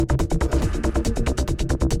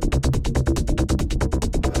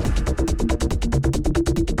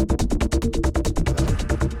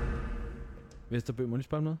Vesterbø, må jeg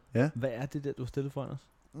spørge noget? Ja. Hvad er det der, du har stillet foran os?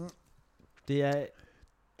 Mm. Det er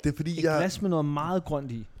Det er fordi, et glas med noget meget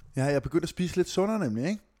grønt i. jeg er begyndt at spise lidt sundere nemlig,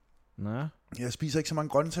 ikke? Nå. Jeg spiser ikke så mange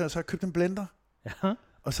grøntsager, så har jeg købt en blender. Ja.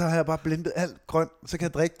 Og så har jeg bare blendet alt grønt, så kan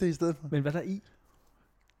jeg drikke det i stedet for. Men hvad er der i?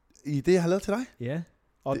 I det, jeg har lavet til dig? Ja.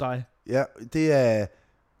 Og dig. Ja, det er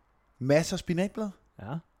masser af spinatblad.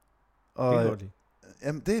 Ja. Og, Det er godt lide.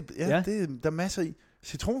 Jamen, der er masser i.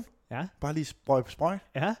 Citron. Ja. Bare lige sprøjt på sprøjt.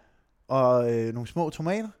 Ja. Og nogle små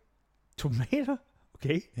tomater. Tomater?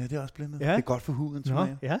 Okay. Ja, det er også blendet. Ja. Det er godt for huden, Nå,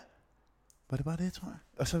 tomater. ja. Var det bare det, tror jeg?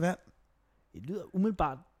 Og så vand. Det lyder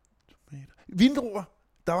umiddelbart Vindruer.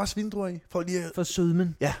 Der er også vindruer i. For lige at... for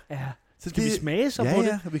sødmen. Ja. Ja. Så Skal vi smage så ja, på det?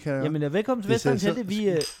 Ja, vi kan... Jamen, velkommen til Hvis jeg Vestegns så- Helte. Vi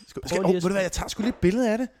ved du hvad, jeg tager sgu lige et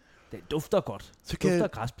billede af det. det dufter godt. Så Det kan dufter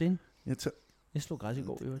af græsplæne. jeg tager... Jeg slog græs i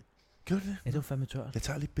går, jo. Gør du det? Ja, det var fandme tørt. Jeg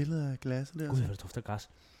tager lige et billede af glasset der. Gud, hvor det dufter af græs.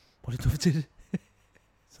 Prøv lige at dufte til det.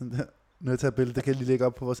 Sådan der. Nu har jeg taget et billede, der kan jeg lige lægge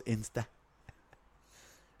op på vores Insta.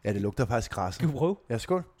 Ja, det lugter faktisk græs. Skal vi prøve? Ja,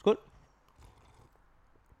 skål. Skål.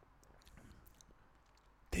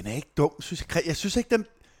 Den er ikke dum, synes jeg. Jeg synes ikke, den...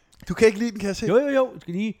 Du kan ikke lide den, kan jeg se. Jo.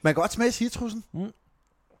 Skal lige... Man kan godt smage citrusen.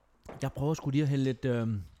 Jeg prøver sgu lige at hælde lidt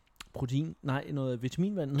noget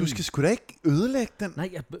vitaminvand ned Du i. skal sgu da ikke ødelægge den. Nej,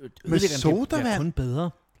 jeg Med ødelægger den. sodavand? Det er kun bedre.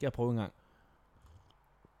 Skal jeg prøve en gang.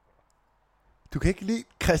 Du kan ikke lide...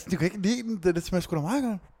 Christian, du kan ikke lide den. Det smager sgu da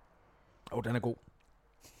meget godt. Den er god.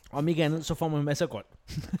 Om ikke andet, så får man masser af grønt.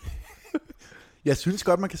 Jeg synes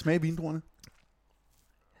godt, man kan smage vindruerne.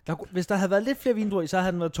 Hvis der havde været lidt flere vindruer i, så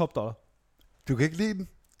havde den været top dollar. Du kan ikke lide den.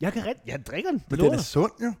 Jeg drikker den. Men lover den er dig.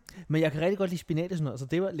 sund, jo. Men jeg kan rigtig godt lide spinat og sådan noget, så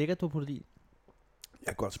det var lækkert, du på det i. Jeg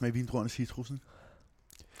kan godt smage vindruerne og citrusen.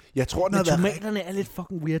 Jeg tror, den Men har været... tomaterne er lidt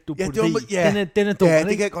fucking weird, du Ja, på det var, det i. ja, Den er dum, ja, ikke?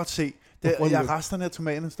 det kan jeg godt se. Hvorfor Jeg er det? resterne af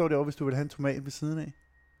tomaten står derovre, hvis du vil have en tomat ved siden af.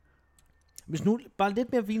 Hvis nu bare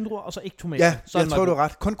lidt mere vindruer, og så ikke tomater. Ja, så er jeg den tror, du meget er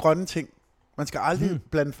ret. Kun grønne ting. Man skal aldrig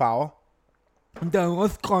blande farver. god. Der er jo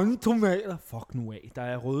også grønne tomater. Fuck nu af. Der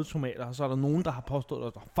er røde tomater, og så er der nogen, der har påstået,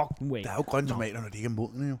 at fuck nu af. Der er jo grønne tomater, når de ikke er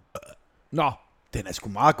modne, jo. Nå, Den er sgu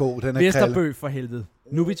meget god, den er krille. Vesterbø for helvede.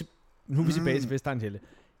 Nu er vi tilbage til Vestegns Helle.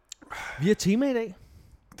 Vi har tema i dag.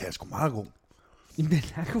 Den er sgu meget god. Jamen, den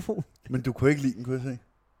er god. Men du kunne ikke lide den, kunne jeg se.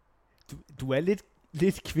 Du er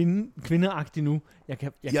lidt kvindeagtig nu.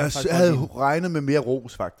 Jeg Jeg havde regnet med mere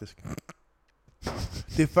ros, faktisk.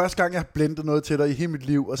 Det er første gang, jeg har blendet noget til dig i hele mit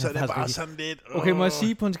liv, og så er det bare sådan lidt... Okay, må jeg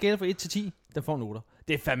sige, på en skala fra 1 til 10, der får noter.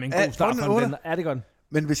 Det er fandme en god start får for den en 8? blender. Er det godt?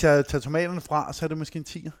 Men hvis jeg tager tomaterne fra, så er det måske en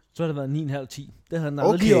 10'er. Så har det været 9,5-10. Det havde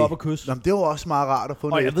den lige op at kysse. Nå, men det var også meget rart at få Og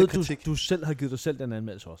noget jeg ved, efterkritik. du selv har givet dig selv den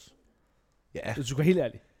anmeldelse også. Ja, Du skal helt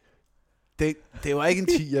ærligt. det var ikke en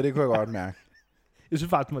 10'er, det kunne jeg godt mærke. Jeg synes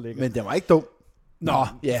faktisk, den var lækker. Men den var ikke dum. Nå,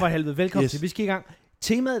 ja. for helvede. Velkommen Yes. til. Vi skal i gang.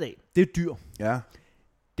 Temaet i dag, det er dyr. Ja.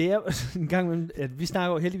 Det er en gang imellem, at vi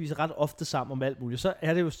snakker jo heldigvis ret ofte sammen om alt muligt. Så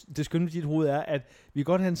er det jo, det skønne ved dit hoved er, at vi kan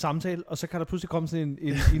godt have en samtale, og så kan der pludselig komme sådan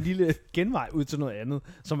en lille genvej ud til noget andet,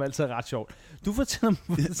 som altid er ret sjovt. Du fortæller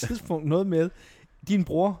mig på et tidspunkt noget med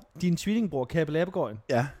din tvillingbror, Kappe Lappegøjen.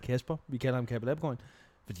 Ja. Kasper, vi kalder ham Kappe Lappegøjen,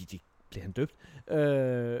 fordi de blev han døbt.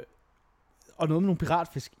 Og noget med nogle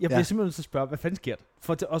piratfisk. Jeg bliver simpelthen nødt til at spørge, hvad fanden sker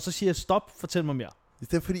der? Og så siger jeg, stop, fortæl mig mere.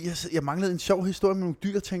 Det er fordi, jeg manglede en sjov historie med nogle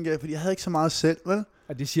dyr, tænker jeg, fordi jeg havde ikke så meget selv, vel?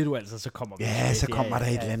 Og det siger du altså, så kommer vi. Ja, så kommer der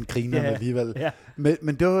et eller andet griner alligevel. Ja.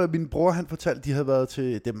 Men det var min bror, han fortalte, de havde været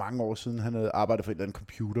til, det er mange år siden, han havde arbejdet for et eller andet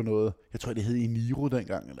computer noget. Jeg tror, det hed Eniro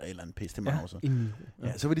dengang, eller et eller andet pisse, det mange år siden.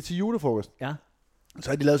 Ja, så var de til julefrokost. Ja. Så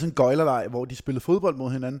havde de lavet sådan en gøjlerleg, hvor de spillede fodbold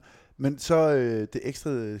mod hinanden. Men så det ekstra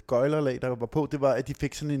gøjlerlag, der var på, det var, at de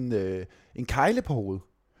fik sådan en kejle på hovedet.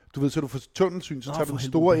 Du ved, så du får tunnelsyn, så tager du den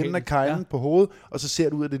store ende af kejlen på hovedet, og så ser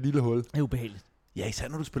du ud af det lille hul. Det er ubehageligt. Ja, især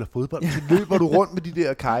når du spiller fodbold, så løber du rundt med de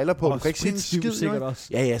der kejler på. Du kan ikke se en skid. Sikkert også.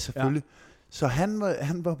 Ja, selvfølgelig. Ja. Så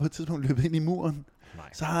han var på et tidspunkt løbet ind i muren. Nej.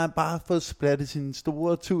 Så har han bare fået splattet sin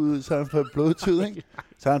store tud, så har han fået blodtud, ikke?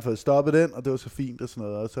 Så har han fået stoppet den, og det var så fint og sådan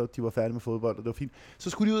noget, og så de var færdige med fodbold, og det var fint. Så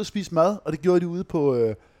skulle de ud og spise mad, og det gjorde de ude på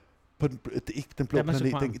den blå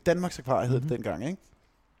planet. Danmarks Akvarie hed det dengang, ikke?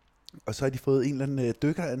 Og så har de fået en eller anden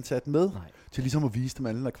dykker ansat med, til ligesom at vise dem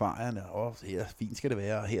alle akvarierne. Her fint skal det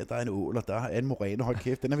være, og her der er en ål, og der er en moræne, hold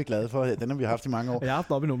kæft, den er vi glade for, den har vi haft i mange år. Jeg har haft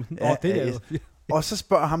den op i numsen. Og så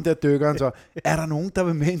spørger ham der dykkeren så, er der nogen, der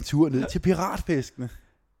vil med en tur ned til piratfiskene?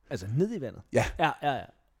 Altså ned i vandet? Ja.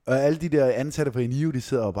 Og alle de der ansatte på Enio, de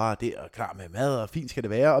sidder og bare der og klar med mad, og fint skal det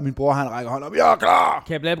være. Og min bror, han rækker hånden op, jeg er klar!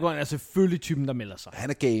 Kappe Lappegøjen er selvfølgelig typen, der melder sig. Han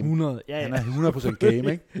er game. 100. Ja. Han er 100%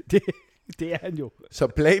 game, ikke? Det er han jo. Så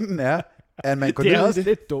planen er, at man går ned i det. Det er også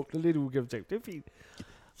lidt dumt og lidt ugennemtænkt. Det er fint.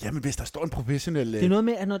 Jamen, hvis der står en professionel... Det er noget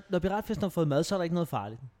med, at når piratfisken har fået mad, så er der ikke noget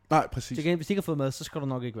farligt. Nej, præcis. Så igen, hvis de ikke har fået mad, så skal du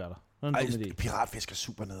nok ikke være der. Ej, piratfisk er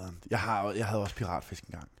super nederen. Jeg havde også piratfisk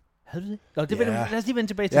engang. Havde du det? Nå, det lad os lige vende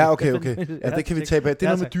tilbage til. Ja, okay. Ja, det kan vi tage bag. Det er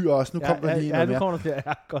noget med dyr også. Nu kommer der lige noget mere. Ja, nu kommer der flere.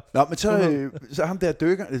 Ja, godt. Nå, men så ham der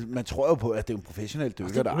dykker. Man tror jo på, at det er en professionel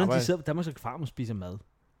dykker, der arbejder. De sidder på Danmarks Akvarium og spiser mad.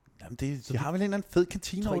 Jamen, de har vel en eller anden fed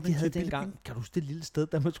kantine over de havde det engang. Kan du huske det lille sted,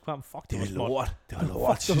 Danmarks Akvarium? Fuck, det var lort. Det var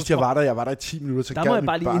lort. Sidst jeg var der i 10 minutter, så der må jeg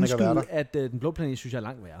bare lige indskyde, at Den Blå Planet synes jeg er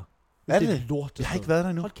langt værre. Er det lort? Jeg har ikke været der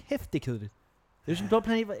endnu. Hold kæft, det er kedeligt. Det er jo Den Blå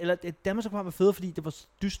Planet, eller Danmarks Akvarium var federe, fordi det var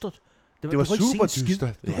dystert. Det var super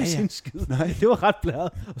dystert. Det var ikke en skid. Det var ret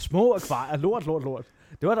blæret. Og små akvarier. Lort.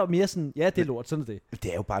 Det var da mere sådan, ja, det er lort, sådan er det.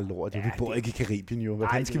 Det er jo bare lort. Vi bor ikke i Karibien, jo. Hvad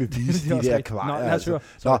fanden skal vi vise de der akvarier?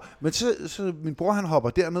 Nå, men så min bror, han hopper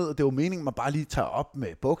derned, og det var meningen, man bare lige tager op med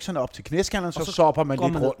bukserne op til knæskallerne, så sopper man lidt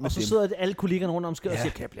rundt med dem. Og så sidder alle kollegerne rundt om og siger,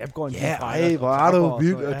 Kabel Abelgaard. Ja, ej, hvor er du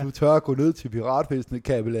vildt, at du tør at gå ned til piratfesten,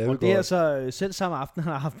 Kabel Abelgaard. Og det er så selv samme aften,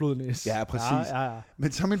 han har haft blodnæs. Ja, præcis.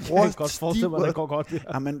 Men så min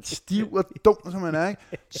bror man stiv og dum, som han er, ikke?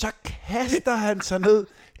 Så kaster han sig ned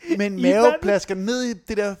med en maveplasker ned i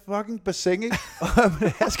det der fucking bassin, ikke?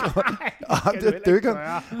 Og ham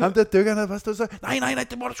der dykkeren havde bare stået så, nej,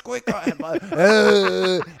 det må du sgu ikke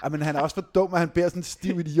gøre. Men han er også for dum, at han beder sådan en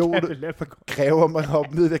stiv idiot, kræver om at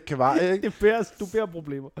hoppe ned i det akvarie, ikke? Du beder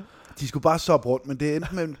problemer. De skulle bare soppe rundt, men det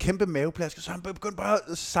endte med en kæmpe maveplasker, så han begyndte bare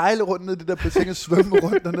at sejle rundt ned i det der bassin og svømme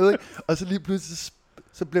rundt dernede, ikke? Og så lige pludselig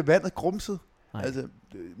så blev vandet grumset. Nej. Altså,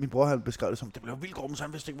 min bror havde beskrevet det som, det blev vildt grumt, så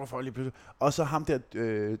han vidste ikke, hvorfor lige pludselig. Og så ham der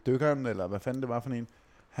dykkeren, eller hvad fanden det var for en,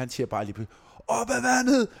 han siger bare lige pludselig, op ad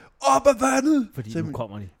vandet! Fordi så nu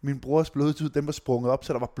kommer de. Min brors blodtud, den var sprunget op,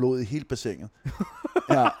 så der var blod i hele bassinet.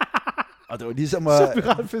 Ja. Og det var ligesom at... Så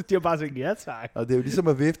piratfisk, de har bare sagt, ja tak. Og det er jo ligesom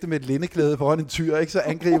at vifte med et lindeklæde foran en tyr, ikke? Så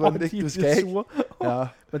angriber den ikke, du skal ikke. Ja.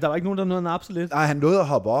 Men der var ikke nogen, der nåede at napse lidt. Nej, han nåede at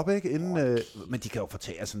hoppe op, ikke? Inden, men de kan jo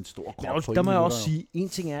fortære sådan en stor krop på. Der må jeg også sige, en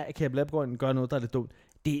ting er, at Kabel Abelgaard gør noget, der er lidt dumt.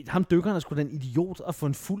 Ham dykkeren er sgu den idiot at få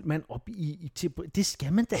en fuld mand op i det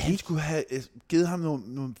skal man da ikke. Han skulle have givet ham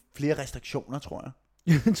nogle flere restriktioner, tror jeg.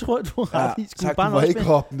 Jeg tror, du har ret i. Skulle bare ikke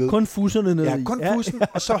hoppe ned. Kun fusserne ned i. Ja, kun fussen,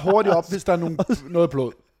 og så hurtigt op, hvis der er noget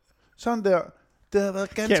blod. Sådan der. Det havde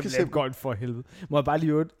været ganske simpelt. Godt for helvede. Må jeg bare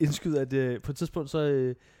lige indskyde, at på et tidspunkt,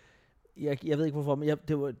 så... Jeg ved ikke hvorfor, men jeg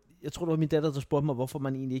tror, det var min datter, der spurgte mig, hvorfor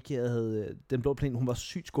man egentlig ikke havde Den Blå Planet. Hun var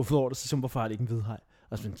sygt skuffet over det, så hvorfor har de ikke en hvidhaj?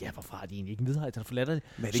 Og så ja, hvorfor har de egentlig ikke en hvidhaj? Det er for latterligt.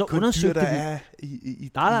 Men er det kun dyr, der er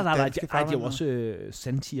i nej, det er jo også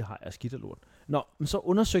sandtigerhaj og skidt og lort. Nå, men så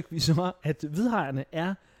undersøgte vi så, at hvidhajerne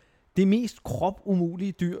er det mest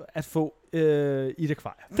kropumulige dyr at få i et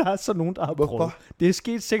akvarie. Der er så nogen, der har prøvet. Det er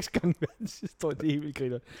sket 6 gange i verdenshistorien. Det er helt vildt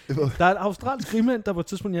griner. Der er en australsk rimand, der på et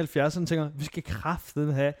tidspunkt i 70'erne tænker, vi skal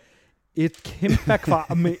kraftedeme have et kæmpe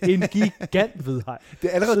akvarium med en gigant hvidhaj. Det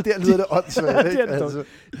er allerede så der lyder det åndssvagt, ikke? Altså.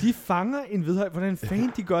 De fanger en hvidhaj. Hvordan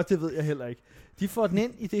fanden de gør, det ved jeg heller ikke. De får den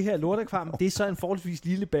ind i det her lortakvarium. Det er så en forholdsvis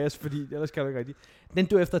lille bas, fordi ellers kan det ikke rigtigt. Den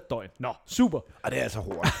dør efter et døgn. Nå, super. Og det er altså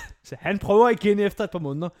hurtigt. Så han prøver igen efter et par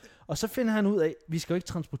måneder. Og så finder han ud af, at vi skal jo ikke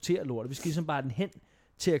transportere lortet. Vi skal ligesom bare den hen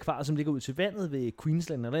til akvariet, som ligger ud til vandet ved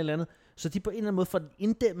Queensland eller et eller andet. Så de på en eller anden måde får den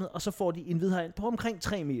inddæmmet, og så får de en hvidhaj på omkring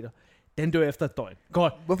 3 meter. Den dør efter et døgn.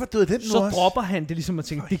 Godt. Hvorfor døde den nu så også? Dropper han det ligesom at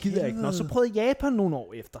tænke, det gider jeg ikke. Nå, så prøvede Japan nogle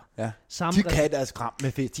år efter. Ja. De kan deres kram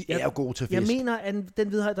med fisk. De er jo gode til fisk. Jeg mener, at den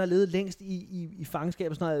hvidhaj, der har levet længst i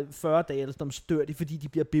fangenskab, sådan noget 40 dage eller sådan noget, så dør de, fordi de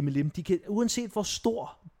bliver bimmelim. De kan, uanset hvor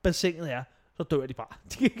stor bassinet er, så dør de bare.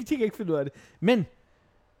 De kan ikke finde ud af det. Men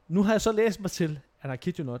nu har jeg så læst mig til, at der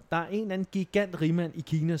kid you not, der er en eller anden gigant rigmand i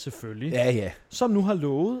Kina selvfølgelig, ja. som nu har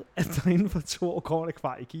lovet, at der inden for 2 år kommer et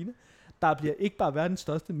akvarie i Kina. Der bliver ikke bare verdens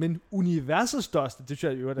største, men universets største. Det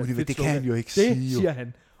synes jeg jo er det kan han jo ikke sige. Det siger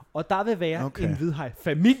han. Og der vil være en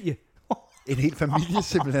hvidhaj-familie. En hel familie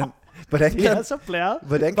simpelthen.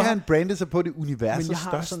 Hvordan kan han brande sig på det universets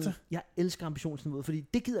største? Jeg elsker ambitionsniveauet, fordi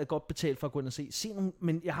det gider jeg godt betale for at gå ind og se nogle,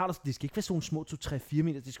 men jeg har der, det skal ikke være sådan nogle små 2-3-4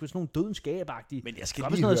 meter, det skal være sådan nogle dødens skabagtige. Men jeg skal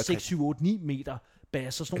lige høre 6, 7, 8, 9 meter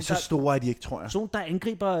basser. Så store er de ikke, tror jeg. Sådan der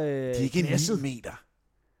angriber de er ikke 9 meter.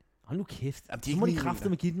 Hold nu kæft. Jamen, nu må de kræfte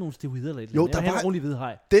med at give den nogle steroider eller et. Jo, der var rolig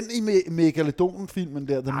hvidhaj. Den i Megalodon-filmen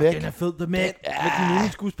der, The Meg. Den er fed, The Meg. Med den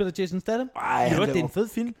nye skuespiller Jason Statham. Det er en fed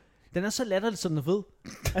film. Den er så latterlig, så den er fed.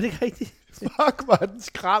 Er det ikke rigtigt? Fuck, hvor er den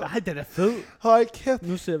skrald. Nej, den er fed. Hold kæft.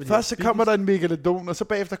 Nu ser vi først så kommer der en Megalodon, og så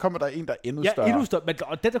bagefter kommer der en, der er endnu større. Ja, endnu større. Men,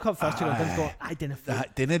 og den, der kom først til, den står, den er fed. Nej,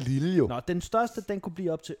 den er lille jo. Nå, den største, den kunne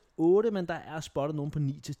blive op til 8, men der er spottet nogen på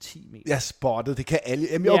 9-10 meter. Jeg spottet, det kan alle.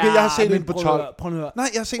 Jamen, okay, jeg har set en på 12. Prøv at høre. Nej,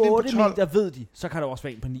 jeg har set en på 12. 8 meter ved de, så kan der også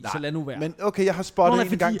være en på 9, så lad nu være. Men okay, jeg har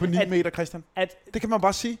spottet en gang på 9 meter, Christian. Det kan man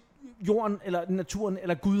bare sige. jorden, eller naturen,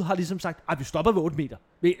 eller Gud har ligesom sagt, at vi stopper ved 8 meter.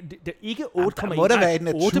 Det er ikke 8,1. Der må der være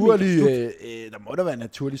der må der være en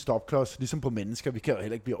naturlig stopklods, ligesom på mennesker. Vi kan jo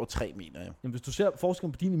heller ikke blive over 3 meter. Jo. Jamen, hvis du ser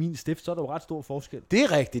forskellen på din og min stift, så er der jo ret stor forskel. Det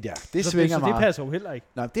er rigtigt, ja. Det svinger meget. Så det passer jo heller ikke.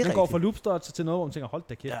 Nej, det er man rigtigt. går fra loopstarts til noget, hvor man tænker, hold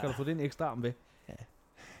da kæft, kan du få den ekstra arm ved? Ja.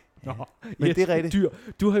 Nå, Men det er rigtigt. Dyr.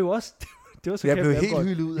 Du har jo også... det var så jeg blev helt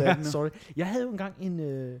hyldet ud af den. Sorry. Jeg havde jo engang en...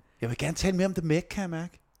 Jeg vil gerne tale mere om The Meg, kan jeg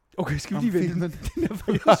mærke. Okay, skal vi lige vente?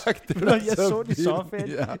 Filmen. Jeg så den i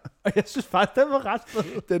sofaen, og jeg synes faktisk, den var ret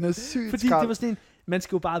fed. Den er sygt fordi det var sådan en... Man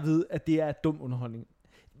skal jo bare vide, at det er dum underholdning.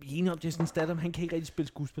 Vi er enige om, Jason Statham, han kan ikke rigtig spille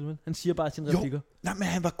skuespil, men han siger bare sine replikker. Nej, men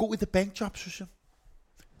han var god i The Bank Job, synes jeg.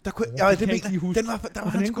 Der kunne, det kan jeg ikke lige huske. Der var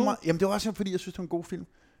han sgu meget. Jamen, det var også fordi, jeg synes, det var en god film.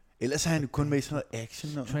 Ellers er han jo kun med i sådan noget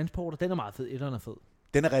action. Transporter, den er meget fed. Etteren er fed.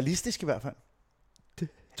 Den er realistisk i hvert fald.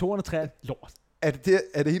 203 lort. Er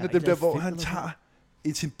det en af dem der, hvor han tager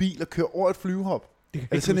i sin bil og kører over et flyvehop?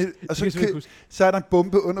 Og så er der en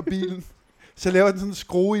bombe under bilen. Så laver den sådan en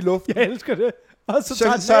skrue i luften. Jeg elsker det. Og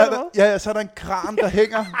så er der en kran, der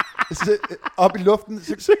hænger op i luften.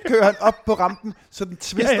 Så kører han op på rampen, så den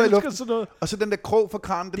twister i luften. Og så den der krog for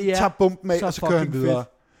kranen, den tager bomben af, og så kører han videre.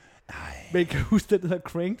 Men jeg kan huske, den hedder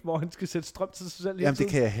Cranked, hvor han skal sætte strøm til sig selv. Jamen, det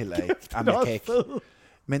kan jeg heller ikke. Jamen, jeg kan ikke.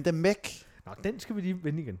 Men The Meg... Nå, den skal vi lige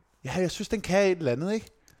vende igen. Ja, jeg synes, den kan et eller andet, ikke?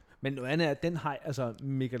 Men noget andet er, at den har, altså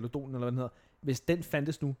Megalodon, eller hvad den hedder, hvis den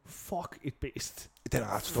fandtes nu, fuck et bæst. Den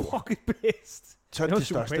er ret stor. Fuck et bæst. Så er det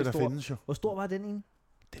største, der findes jo. Hvor stor var den egentlig?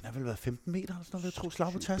 Den har vel været 15 meter, eller sådan noget, jeg tror,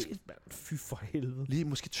 slag på tasken. Fy for helvede. Lige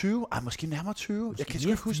måske 20? Ej, måske nærmere 20. Måske jeg kan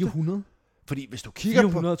ikke huske 400. Det. Fordi hvis du kigger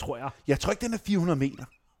 400, tror jeg. Jeg tror ikke, den er 400 meter.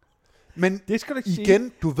 Men det skal du ikke igen,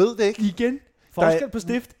 sige. Du ved det ikke. Igen. Forskel på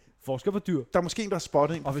stift. Forskel på dyr. Der er måske en, der har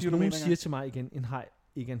spottet en. Og hvis nogen siger til mig igen, en haj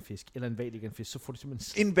ikke er en fisk, eller en hval ikke er en fisk, så får det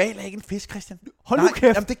simpelthen... En hval er ikke en fisk, Christian. Hold nu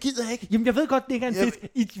kæft! Jamen, det gider jeg ikke. Jamen, jeg ved godt, det ikke er en fisk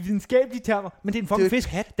i videnskabelige termer, men det er en fucking fisk.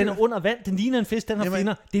 Den er under vand, den ligner en fisk, den har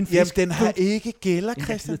finner. Det er en fisk. Jamen, den har ikke gælder,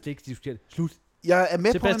 Christian. Jeg ikke diskutere det. Slut. Jeg er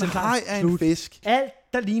med på, at en haj er en fisk. Alt,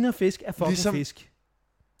 der ligner fisk, er fucking fisk.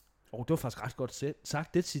 Det var faktisk ret godt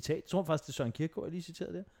sagt. Det er et citat. Jeg tror faktisk, det er Søren Kierkegaard, jeg lige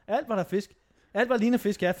citerede det. Alt, hvad der er fisk. Alt, hvad ligner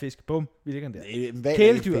fisk, er fisk. Bum, vi ligger der.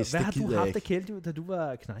 Kæledyr. Hvad har du haft af kæledyr, da du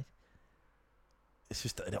var knægt? Jeg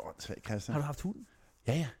synes stadig, det er åndssvagt, Christian. Har du haft hund?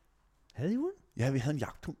 Ja. Havde I hund? Ja, vi havde en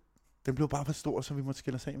jagthund. Den blev bare for stor, så vi måtte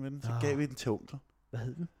skille os af med den. Så gav vi den til onkler. Hvad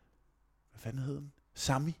hed den? Hvad fanden hed den?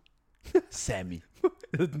 Sammy. Sammy.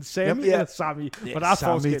 Hed den Sammy eller Sammy? Ja, der er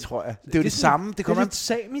Sammy, forskel. Tror jeg. Det er jo det samme. Det er lidt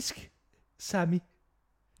samisk. Sammy.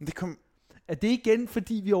 Er det igen,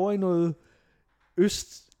 fordi vi er over i noget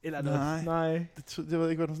øst? Eller noget? Nej. Jeg ved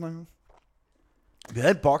ikke, hvad du snakker om. Vi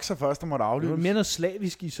havde en bokser først, der måtte aflives. Det var mere noget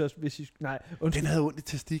slavisk i, så hvis I... Nej, den havde ondt i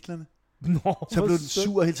testiklerne. Nå, så blev den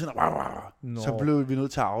sur hele tiden. Så blev vi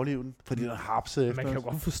nødt til at aflive den, fordi den harpsede efter. Man kan jo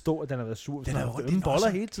godt forstå, at den har været sur. Den har ondt boller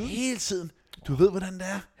hele tiden. Hele tiden. Du ved, hvordan det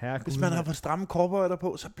er. Herregud, hvis man har fået stramme korper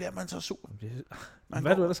på, så bliver man så sur. Hvad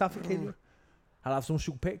har du ellers haft for kæledyr? Har du haft sådan nogle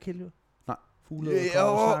psykopat-kæledyr? Nej. Fugle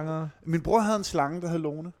og slanger? Min bror havde en slange, der hed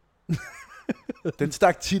Lone. Den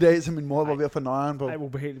stak 10 dage, så min mor var ved at få nøjeren på. Nej, hvor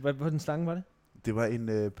behageligt. Hvad for en slange var det? Det var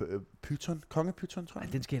en python, kongepython, tror jeg.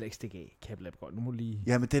 Nej, den skal heller ikke stikke af, Cap Labgård. Nu må lige...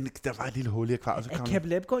 Ja, men der var et lille hul i akvariet. Er Cap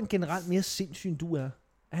Labgård generelt mere sindssyg, end du er?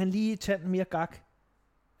 Er han lige tanden mere gak?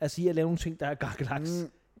 Altså i at lave nogle ting, der er gakkelaks?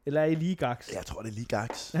 Eller er I lige gaks? Jeg tror, det er lige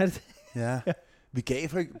gaks. Er det? Ja. Vi gav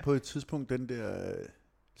på et tidspunkt den der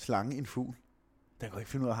slange en fugl. Der kunne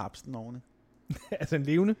ikke finde ud af at hapse den ordentligt. Altså en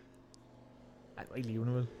levende? Nej, det var ikke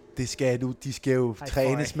levende, vel? Det skal du. De skal jo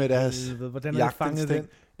trænes med deres hvordan har I fanget den?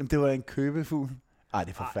 Jamen, det var en købefugl. Ej,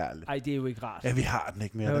 det er forfærdeligt. Ej, det er jo ikke rart. Ja, vi har den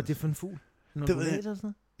ikke mere. Hvad var det for en fugl? En undulat eller sådan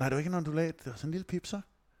noget? Nej, det var ikke en undulat. Det var sådan en lille pipser.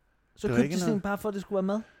 Så købte de sådan en bare for, at det skulle være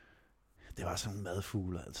mad? Det var sådan en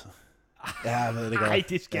madfugl, altså. Ja, jeg ved det godt. Nej,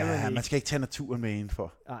 det skal man ikke. Man skal ikke tage naturen med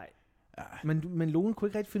indenfor. Nej. Men Lone kunne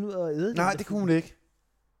ikke rigtig finde ud af at æde. Nej, det kunne hun ikke.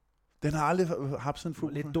 Den har aldrig haft sådan en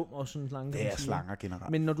fugl. Lidt dum og sådan en slange. Det er slanger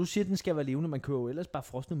generelt. Men når du siger, at den skal være levende, man køber jo ellers bare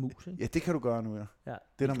frosne mus, ikke? Ja, det kan du gøre nu, ja.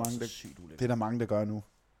 Det er der mange, der gør nu.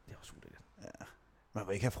 Det er også ulækkert. Ja. Man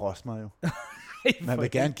vil ikke have frostmad, jo. Man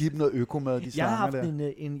vil gerne give dem noget økomad, de slanger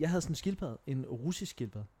der. Jeg havde sådan en skildpadde, en russisk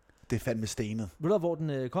skildpadde. Det er fandme stenet. Ved du, hvor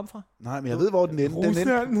den kom fra? Nej, men jeg ved, hvor den endte.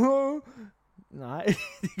 Nej.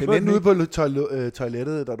 Den endte ude på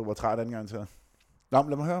toilettet, da du var træt anden gang til. Nå,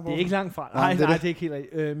 lad mig høre. Det er ikke langt fra. Nej, det er ikke helt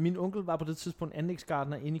rigtigt. Min onkel var på det tidspunkt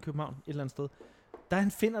anlægsgartner inde i København, et eller andet sted. Da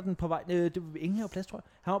han finder den på vej, det var ingen her plads, tror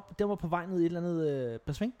jeg. Den var på vej ned i et eller andet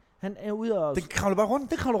bassin. Han er ude og... Den kravler bare rundt?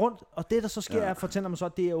 Den kravler rundt, og det der så sker, fortæller mig så,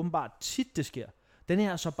 at det er åbenbart tit, det sker. Den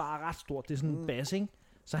her er så bare ret stor, det er sådan en bas, ikke?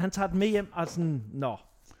 Så han tager den med hjem, og sådan,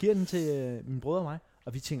 giver den til min brødre og mig,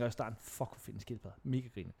 og vi tænker i starten, fuck, hvor find en skildpadde, mega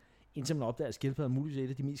griner. indtil man opdager, at skildpadder er muligvis et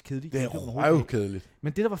af de mest kedelige. Det er røvkedeligt.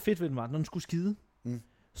 Men det, der var fedt ved den, var, når den skulle skide, Mm.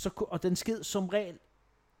 og den sked som regel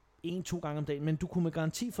 1-2 gange om dagen, men du kunne med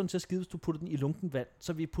garanti få den til at skide, hvis du puttede den i lunken vand.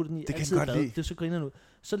 Så vi puttede den i altid bad. Det er så grinerne ud.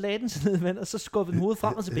 Så lagde den sig ned i vand, og så skubbede den hovedet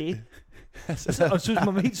frem og tilbage. Og synes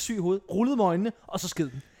man var helt syg i hovedet. Rullede med øjnene, og så sked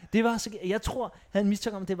den. Det var så, jeg tror, havde en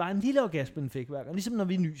mistanke om, at det var en lille orgasme, den fik hver gang. Ligesom når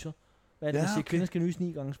vi nyser. Hvad er det, man siger? Kvinder skal nyse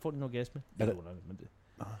 9 gange, så får de en orgasme. Det er underligt, men det.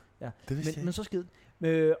 Ja. Men så sked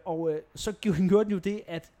den. Så gjorde den jo det,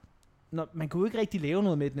 at man kunne jo ikke rigtig lave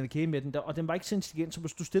noget med den, eller kæge med den, og den var ikke så intelligent, så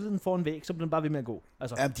hvis du stillede den for en væg, så blev den bare ved med at gå.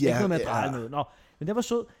 Altså, ikke noget med at dreje noget. Nå, men den var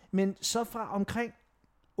sød. Men så fra omkring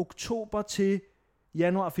oktober til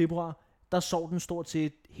januar og februar, der sov den stort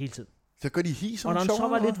set hele tiden. Så går de hi, som og når den så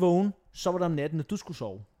var lidt vågen, så var der om natten, at du skulle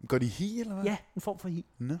sove. Går de hi, eller hvad? Ja, en form for hi.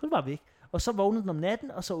 Så var bare væk. Og så vågnede den om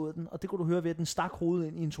natten, og så åd den, og det kunne du høre ved, at den stak hovedet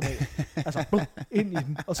ind i en tomat. Altså, ind i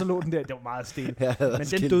den, og så lå den der. Det var meget stille. Men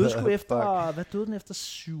den døde sgu efter, hvad døde den efter?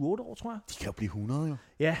 7-8 år, tror jeg. De kan jo blive 100, jo.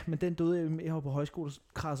 Ja, men den døde, jeg var på højskole,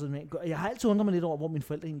 og krassede den af. Jeg har altid undret mig lidt over, hvor mine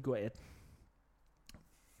forældre egentlig gjorde 18.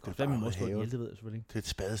 Det er min mors det ved jeg selvfølgelig ikke. Det er et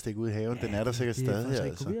spadestik ude i haven, den er der sikkert stadig her.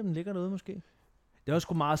 Altså. Kunne vi, om den ligger noget måske? Det var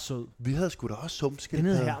sgu meget sød. Vi havde sgu da også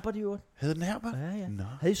sumpskildpadder. Den hed Herbert i øvrigt. Hed den Herbert? Ja. Nå.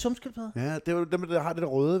 Havde I sumpskildpadder? Ja, det var dem, der har det der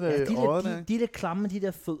røde ved øjnene. De er lidt klamme med de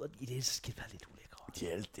der fødder. De er skildpadder lidt ulækre.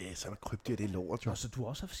 Ja, det er sådan krybdyr, det er lort, jo. Så du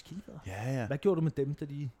også har skildpadder? Ja. Hvad gjorde du med dem, da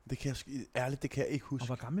de... Det kan jeg ikke huske. Og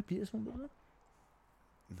hvor gamle bliver sådan nogle?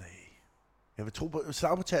 Nej. Jeg vil tro på,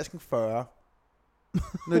 slag på tasken 40.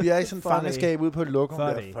 Når de er i sådan en fangenskab ude på et lokum,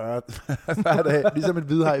 40 dage. Ligesom en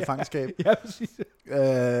hvidhaj i fangenskab. Ja, præcis.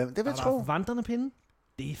 Det vil jeg tro. Vandrende pinde?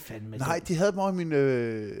 Det er fandme... Nej, de havde dem over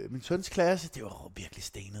i min søns klasse. Det var virkelig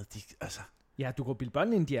stenet. Ja, du kan bilde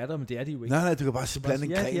børnene ind, de er der, men det er de jo ikke. Nej, du kan bare se blande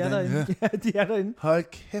en gren derinde. Ja, de er derinde. Hold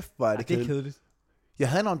kæft, hvor er det kedeligt. Det er kedeligt. Jeg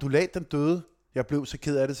havde en ondulat, den døde. Jeg blev så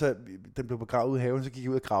ked af det, så den blev begravet ude i haven, så gik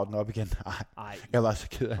jeg ud og gravede den op igen. Nej, jeg var så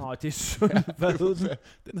ked af det. Det er synd. Hvad hed den?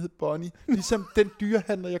 Den hed Bonnie. Ligesom den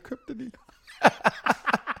dyrehandler, jeg købte den i.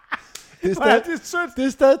 Det er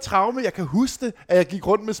stadig traume. Jeg kan huske det, at jeg gik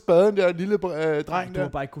rundt med spaden der, en lille dreng der. Du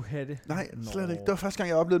bare ikke kunne have det. Nej, slet ikke. Det var første gang,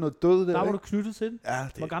 jeg oplevede noget død der. Der var du knyttet til den? Ja.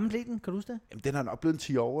 Hvor gammel blev den? Kan du huske det? Jamen, den har nok blevet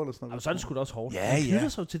 10 år eller sådan noget. Så er det sgu da også hårdt. Ja. Den knytter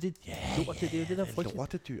sig til det lort. Det er jo det, der er frygteligt.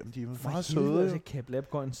 Lortedyr, de er meget søde. Altså, Cap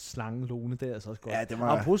Labcorns slangelone, det er altså også godt. Ja, det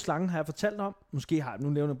var... Og på slangen har jeg fortalt om, måske har jeg, nu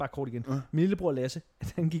nævner jeg bare kort igen. Min lillebror Lasse,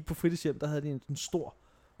 han gik på fritidshjem, der havde de en stor,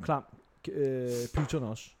 klam python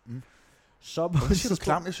også. Så siger du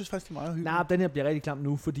klam? Jeg synes faktisk, det er meget hyggeligt. Nej, den her bliver rigtig klam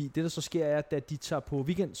nu, fordi det, der så sker, er, at da de tager på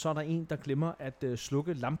weekend, så er der en, der glemmer at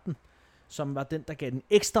slukke lampen, som var den, der gav den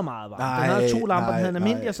ekstra meget varme. Den havde 2 lamper, den havde en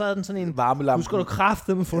almindelig, og så havde den sådan en varmelampe. Nu skal du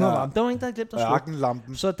kræfte med fundet varme. Der var ingen, der havde glemt at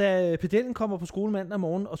slukke. Så da pedellen kommer på skole mandag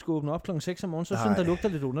morgen og skal åbne op kl. 6 om morgenen, så synes der lugter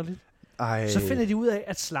lidt underligt. Så finder de ud af,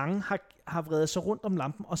 at slangen har vredet sig rundt om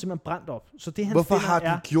lampen og simpelthen brændt op. Så det, han Hvorfor har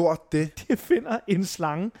de gjort det? De finder en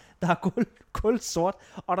slange, der har kul sort,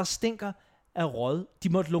 og der stinker af råd. De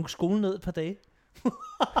måtte lukke skolen ned et par dage.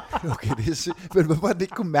 Okay, det er sygt. Men hvorfor har den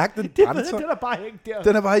ikke kunne mærke, den brændte sig? Den er bare hængt der.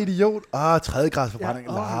 Den er bare idiot. 3. grads forbrænding.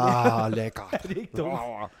 Lækkert. Det er ikke dumt.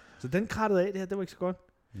 Så den krattede af det her, det var ikke så godt.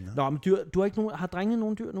 Nå, men du har ikke nogen, har drengene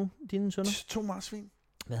nogen dyr nu, dine sønner? 2 marsvin.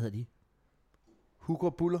 Hvad hedder de? Hugo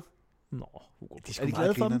og Buller. Nå, Hugo. Er de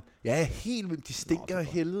glade for dem? Ja, helt vildt. De stinker af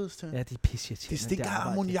helvedes til. Ja, de er pisse. De stinker af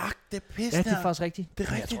ammoniak, det er pisse. Ja, det er faktisk rigtigt. Det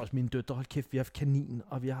er rigtigt. Jeg tror også, mine døtre, hold kæft, vi har haft kanin,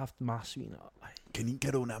 og vi har haft marsvin. Kanin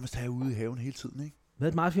kan du nærmest have ude i haven hele tiden, ikke? Vi havde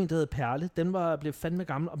et marsvin, der hed Perle. Den blev fandme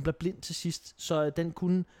gammel, og den blev blind til sidst. Så den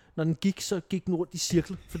kunne, når den gik, så gik den rundt i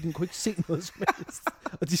cirkel, for den kunne ikke se noget som helst.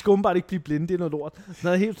 Og de skal åbenbart ikke blive blinde, det er noget lort. Den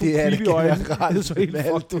havde helt creepy øjne. Det så helt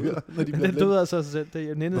fucked ud. Men den døde altså sig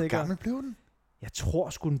selv. Hvor gammel blev den? Jeg tror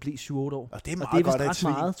sgu den blev 7-8 år. Og det er meget godt at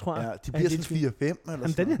svin. Meget, tror jeg. Ja, de bliver sådan 4-5 eller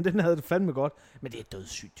sådan. Den havde det fandme godt. Men det er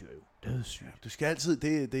dødssygt dyr jo. Dødssygt. Ja, du skal altid,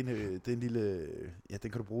 det er en lille, ja,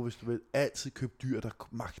 den kan du bruge, hvis du vil. Altid købe dyr, der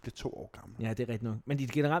maks bliver 2 år gamle. Ja, det er rigtigt nok. Men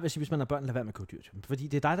det generelt vil sige, hvis man har børn, lad være med at købe dyr. Fordi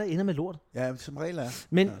det er dig, der ender med lort. Ja, som regel er.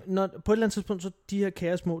 Men når, på et eller andet tidspunkt, så de her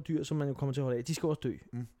kære små dyr, som man jo kommer til at holde af, de skal også dø.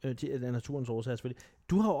 De er naturens årsager selvfølgelig.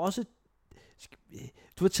 Du har også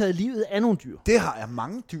taget livet af nogle dyr. Det har jeg,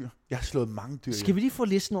 mange dyr. Jeg har slået mange dyr. Skal vi lige få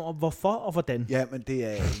listen over, hvorfor og hvordan? Ja, men det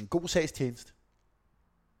er en god sagstjeneste.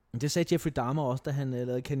 Det sagde Jeffrey Dahmer også, da han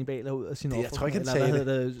lavede kannibaler ud af sin offer. Jeg tror ikke, han sagde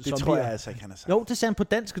det. Det tror jeg altså ikke, han har sagt. Jo, det sagde han på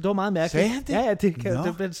dansk, det var meget mærkeligt. Sagde han det? Ja,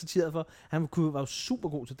 det blev han citeret for. Han var jo super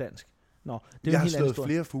god til dansk. Nå, det er jeg har slået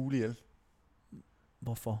flere fugle ihjel.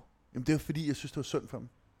 Hvorfor? Jamen, det var fordi, jeg synes, det var synd for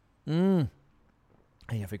dem.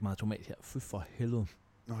 Jeg fik meget tomat her. Fy for helvede.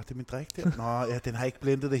 Nå, det er min drik der. Nå, ja, den har ikke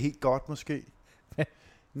blendet det helt godt, måske.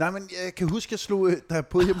 Nej, men jeg kan huske, da jeg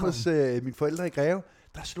boede hjemme hos mine forældre i Greve,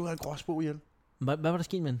 der slog jeg en gråsbog ihjel. Hvad var der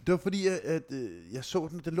sket med den? Det var fordi, at jeg så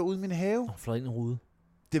den lå ude i min have. Fløj ind i rude.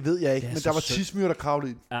 Det ved jeg ikke, men der var tismyrer, der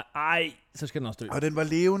kravlede i. Ej, så skal den også dø. Og den var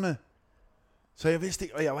levende. Så jeg vidste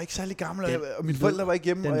ikke, og jeg var ikke særlig gammel, og mine forældre var ikke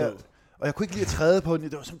hjemme, og jeg kunne ikke lide at træde på den.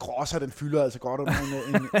 Det var sådan grosser, den fylder altså godt under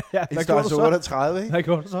en størrelse 38, ikke? Hvad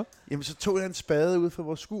gjorde du så? Jamen, så tog jeg en spade ud fra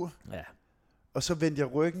vores skur, og så vendte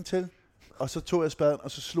jeg ryggen til, og så tog jeg spaden,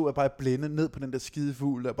 og så slog jeg bare blinde ned på den der skide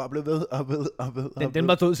fugl, der bare blev ved og ved. Den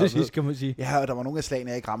var død til sidst, kan man sige. Ja, og der var nogle af slagene,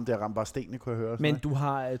 jeg ikke ramte. Jeg ramte bare stenene, kunne jeg høre. Men du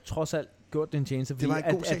har trods alt gjort den tjeneste, fordi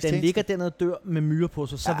at den ligger dernede og dør med myrer på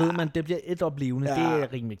sig, så ved man, at det bliver et oplevende. Det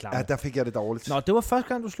er rimelig klart. Ja, der fik jeg det dårligt. Nå, det var første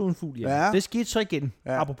gang, du slog en fugl ihjel. Det skete så igen,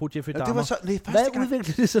 apropos Jeffrey Dahmer. Det var så, hvad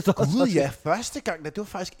udviklede det sig så? Gud, ja, første gang, det var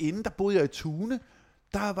faktisk inden, der boede jeg i Tune.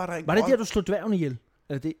 Der var der en Var det der, du slog dværgen ihjel?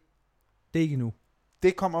 Eller det er ikke endnu.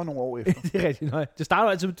 Det kommer nogle år efter. Det er rigtigt, nej. Det starter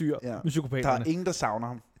altid med dyr, med psykopaterne. Der er ingen, der savner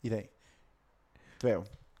ham i dag. Dværgen.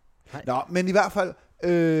 Nå, men i hvert fald,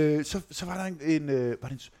 så var der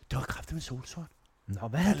det var kraftigt med solsort. Nå,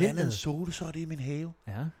 hvad havde det? en solsort i min have.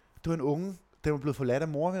 Ja. Det var en unge, den var blevet forladt af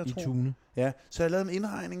mor, jeg tror. I Tune. Ja, så jeg lavede en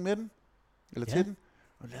indhegning med den, eller til den,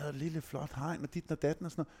 og lavede et lille flot hegn, og dit og datten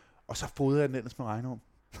og sådan noget. Og så fodrede jeg den ellers med regnorm.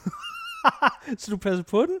 Så du passede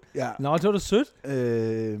på den? Ja. Nå, det var da sødt.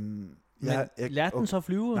 Jeg lærte den så at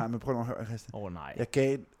flyve? Nej, men prøv at høre, Christian. Nej. Jeg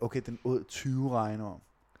gav, den åd 20 regnorm.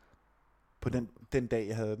 På den dag,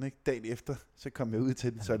 jeg havde den, ikke? Dagen efter, så kom jeg ud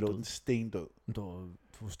til den, så lå den stendød.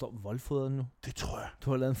 Du står voldfodret nu? Det tror jeg. Du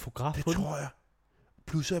har lavet en fotograf på den? Det tror jeg.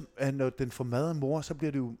 Plus, at når den får mad af mor, så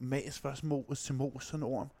bliver det jo mas først til mos, sådan en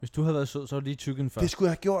orm. Hvis du havde været sød, så var det lige tykket den først. Det skulle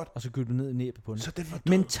jeg have gjort. Og så gik du ned i næbet på den. Så den var død.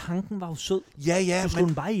 Men tanken var jo sød. Ja, du slog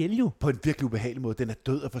den bare ihjel jo. På en virkelig ubehagelig måde. Den er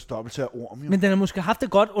død af forstoppelse af orm jo. Men den har måske haft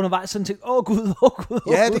det godt undervejs, sådan tænkt, Gud.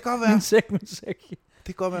 Ja, det kan godt være. Min sæk. Det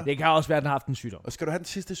kan godt være. Det kan også være, at den har haft en sygdom. Og skal du have den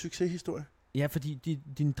sidste succeshistorie? Ja, fordi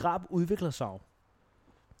din drab udvikler sig jo.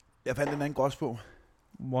 Jeg fandt en anden gråsbog.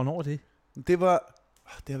 Hvornår er det? Det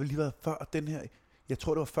har vel lige været før den her. Jeg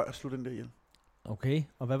tror, det var før jeg slog den der ihjel. Okay,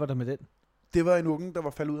 og hvad var der med den? Det var en unge, der var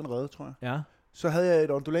faldet ud af en rede, tror jeg. Ja. Så havde jeg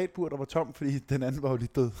et ondulatbur, der var tom, fordi den anden var jo lige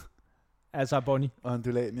død. Altså Bonnie. Og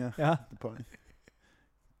ondulaten, ja. Ja. Bonnie.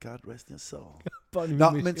 God rest your soul. Bonnie.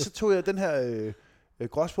 Nå, men så tog jeg den her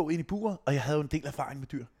gråsbog ind i buret, og jeg havde jo en del erfaring med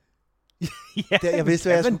dyr. Ja, der, jeg vidste,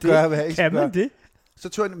 hvad jeg skulle gøre, hvad jeg ikke skulle gøre. det? Så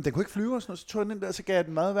tog jeg den kunne ikke flyve og sådan noget, så tog jeg den der, så gav jeg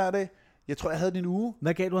den mad hver dag. Jeg tror, jeg havde den en uge.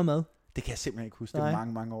 Hvad gav du af mad? Det kan jeg simpelthen ikke huske. Det er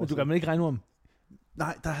mange år Men du kan vel ikke regne om?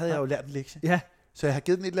 Nej, der havde jeg jo lært en lektie. Ja. Så jeg har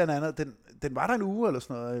givet den et eller andet. Den var der en uge eller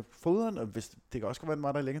sådan noget. Foderen, og hvis, det kan også være, den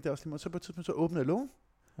var der længe. Det er også lige måde. Så på et tidspunkt, så åbnede jeg lågen.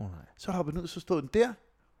 Så hoppede den ud, så stod den der.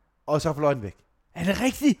 Og så fløj den væk. Er det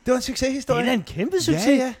rigtigt? Det var en succeshistorie. Det er da en kæmpe succes.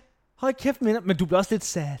 Ja. Hold kæft, men du bliver også lidt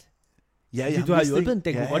sad. Ja, du har hjulpet den.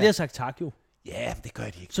 Den kunne godt have sagt tak jo. Ja, det gør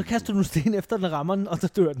de ikke. Så kaster du sten efter den rammer den, og så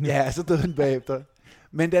dør den. Ja, så dør den bagefter.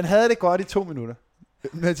 Men den havde det godt i 2 minutter.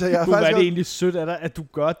 Men så jeg er det egentlig sødt af dig, at du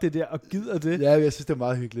gør det der og gider det. Ja, jeg synes, det er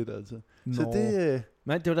meget hyggeligt altid. Nå. Så det...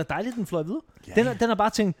 Men det var da dejligt, den fløj videre. Ja. Den har bare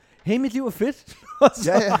tænkt, hey, mit liv er fedt. Og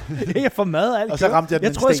så, jeg får mad og alt. Og så ramte jeg den.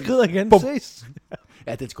 Jeg tror, jeg skrider igen. Bum. Ses.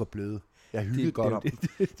 Ja, den skulle bløde. Jeg hyggede godt om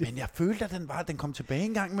den. Men jeg følte, at den kom tilbage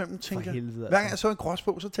en gang imellem, tænker jeg. Hver gang jeg så en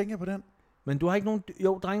gråsbog, så tænker jeg på den. Men du har ikke nogen...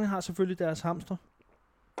 Jo, drengene har selvfølgelig deres hamster.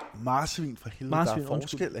 Marsvin for helvede, der er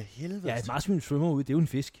forskel af helvede. Ja, et marsvin svømmer ud, det er jo en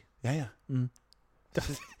fisk. Ja. Mm.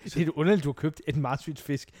 Det er underligt, du har købt et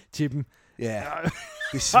marsvinsfisk til dem. Ja,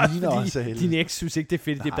 det sviner også af helvede. Din eks synes ikke, det er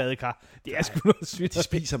fedt i det badekar. Det er sgu noget svin. De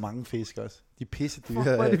spiser mange fisk også. De pisser dyre.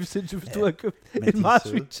 Hvor er det sindssygt, hvis du har købt et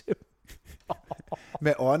marsvin til dem.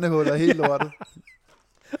 Med åndehuller helt lortet.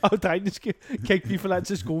 Og drengene kan ikke blive for langt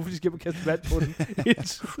til skole, for de skal kaste vand på den hele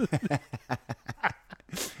tiden.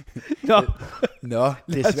 Nå,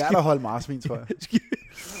 det er svært at holde marsvin, tror jeg.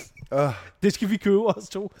 Det skal vi købe os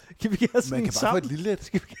to. Kan vi have sådan man kan bare få et lille lidt.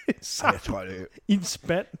 Skal vi have sammen? Jeg tror det. I en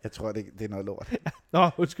spand. Jeg tror det er noget lort. Nå,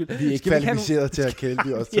 undskyld. Vi er ikke kvalificeret til at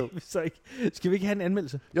kælde os to. Skal vi ikke have en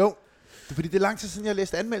anmeldelse? Jo. Fordi det er lang tid siden, jeg har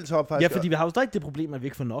læst anmeldelser op, faktisk. Ja, fordi vi har jo stadig det problem, at vi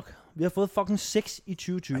ikke får nok. Vi har fået fucking 6 i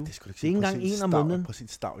 2020. Ej, det er ikke engang en om måneden. På sin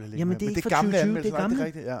stavle. Jamen, det er ikke for 2020, det er gamle. Det er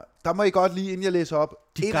rigtigt, ja. Der må I godt lige, inden jeg læser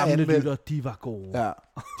op. De gamle lytter, de var gode. Ja.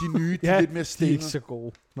 De nye, de er lidt mere stille. De er ikke så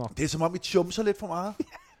gode. Nå. Det er som om, I chumser lidt for meget.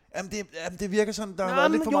 Jamen, det virker sådan, der har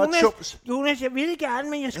været lidt for meget chums. Jonas, jeg ville gerne,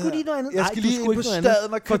 men jeg skulle lige noget andet. Jeg skal lige ind på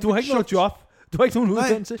staden og for du har ikke noget job. Du har ikke nogen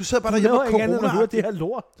uddannelse. Du sidder bare derhjemme med corona. Du hører det her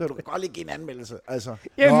lort. Så du kan godt lige give en anmeldelse. Altså.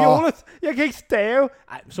 Jamen Jonas, jeg kan ikke stave.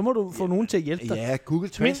 Ej, så må du få nogen til at hjælpe dig. Ja, Google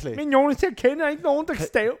Translate. Men Jonas, jeg kender ikke nogen, der kan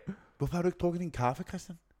stave. Hvorfor har du ikke drukket din kaffe,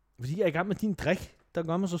 Christian? Fordi jeg er i gang med din drik. Der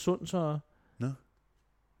gør mig så sund, så... Nå.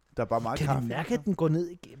 Der er bare meget kaffe. Kan du mærke, at den går ned?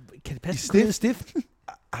 Kan det passe, i stiften?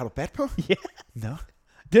 Har du bat på? Ja. Nå.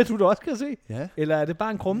 Det du da også kan se? Ja. Eller er det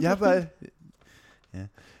bare en krumme? Jeg var... Ja.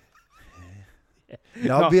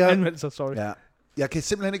 Nå, vi har... anmeldelser, sorry. Ja. Jeg kan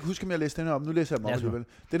simpelthen ikke huske, om jeg læste den her om. Nu læser jeg dem om alligevel.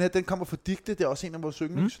 Den her, den kommer fra Digte. Det er også en af vores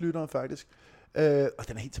yndlingslyttere, faktisk. Og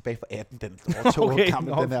den er helt tilbage fra 18. Den er 2 år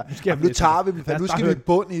gammel, den her. Nu tager vi dem, nu skal vi i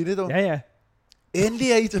bund i det, du. Ja.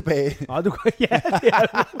 Endelig er I tilbage. Nå, det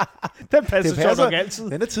er den passer nok altid.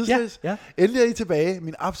 Den er tidsløs. Ja. Endelig er I tilbage.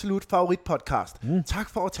 Min absolut favorit podcast. Tak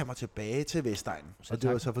for at tage mig tilbage til Vestegnen. Og det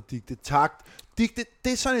var så for Digte. Tak. Digte,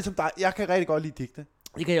 det er sådan en som dig. Jeg kan rigtig godt lide Digte.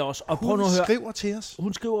 Det kan jeg også. Og Hun skriver til os.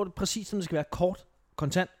 Hun skriver det præcis, som det skal være. Kort,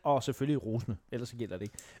 kontant og selvfølgelig rosende. Ellers så gælder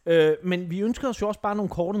det ikke. Men vi ønsker os jo også bare nogle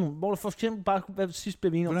korte, hvor der for eksempel bare, hvad sidst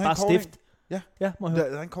blev vi enige om, bare stift. Ja, må jeg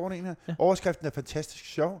høre. Der er en kort en her. Ja. Overskriften er fantastisk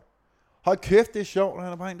sjov. Hold kæft, det er sjovt, når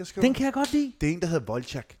han er bare en, der skriver. Den kan jeg godt lide. Det er en, der hedder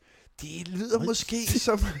Volchak. Det lyder måske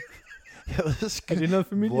som... jeg ved sgu... Er det noget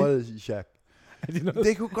familie? Volchak.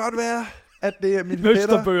 Det kunne godt være, at det er min fætter.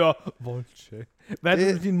 Møsterbøger. Volchak. Hvad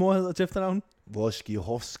er det, din mor hedder til efternavn?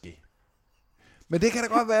 Voskihovski. Men det kan da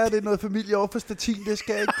godt være, at det er noget familie over for Stettin. Det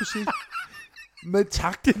skal jeg ikke kunne sige. Men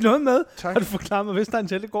tak. Det er noget med, tak. Har du forklaret mig, hvis der er en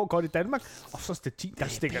tælle går godt i Danmark, og så Stettin, der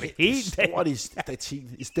stikker det helt af. Stort i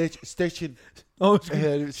Stettin. I Stettin.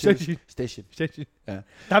 Stettin. Ja.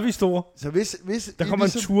 Der er vi store. Så hvis der kommer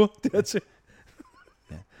ligesom, en tur dertil.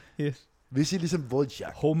 Ja. Yes. Hvis I ligesom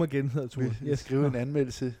Volchak. Home again hedder turen. Yes. Skrive en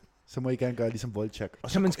anmeldelse, så må I gerne gøre ligesom Volchak. Og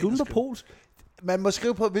kan man skrive den på polsk? Man må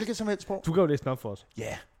skrive på hvilket som helst sprog. Du kan jo læse den op for os.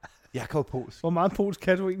 Ja, jeg kan jo polsk. Hvor meget polsk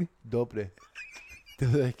kan du egentlig? Doble.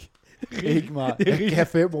 Det ved jeg ikke. Ikke meget. Jeg kan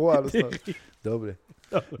 5 ord eller sådan noget. Doble.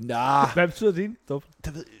 Nå. Hvad betyder det? Doble.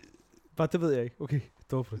 Det ved jeg ikke. Okay,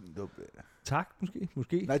 doble. Doble. Tak,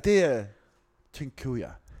 måske. Nej, det er... Tænker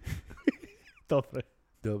jeg.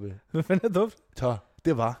 Doble. Hvad fanden er doble? Ta.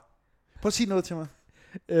 Det var. Prøv at sige noget til mig.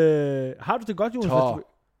 Har du det godt, Jonas? Ta.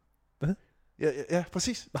 Hvad? Ja,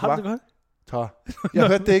 præcis. Har du det godt? Ta. Jeg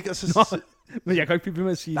hørte det ikke, og så... Men jeg kan ikke blive ved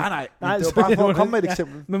med at sige det. Nej, det var bare for at komme med et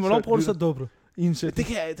eksempel. Men hvornår bruger du så doble? Det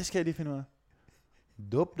skal jeg lige finde ud af.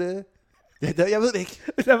 Doble. Jeg ved det ikke.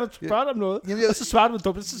 Lad mig spørge dig om noget. Jamen, og så svarer du med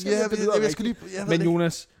doble. Så men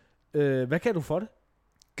Jonas, hvad kan du for det?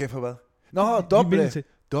 Kan for hvad? Nå, doble.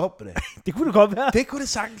 Doble. Det kunne det godt være. Det kunne det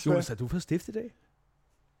sagtens være. Jonas, er du for stift i dag?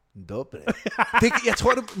 Doble. Jeg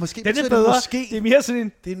tror det måske. Den er bedre. Det er mere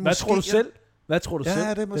sådan en. Hvad tror du selv? Hvad tror du selv? Ja,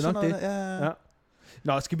 det er måske noget. Ja.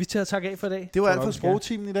 Nå, skal vi til at takke af for i dag? Det var alt for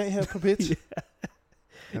sprogtimen i dag her på PIT.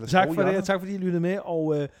 Tak for det, og tak fordi I lyttede med,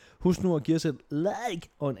 og husk nu at give os et like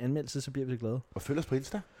og en anmeldelse, så bliver vi glade. Og følg os på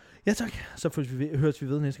Insta. Ja tak, så høres vi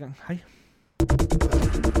ved næste gang. Hej.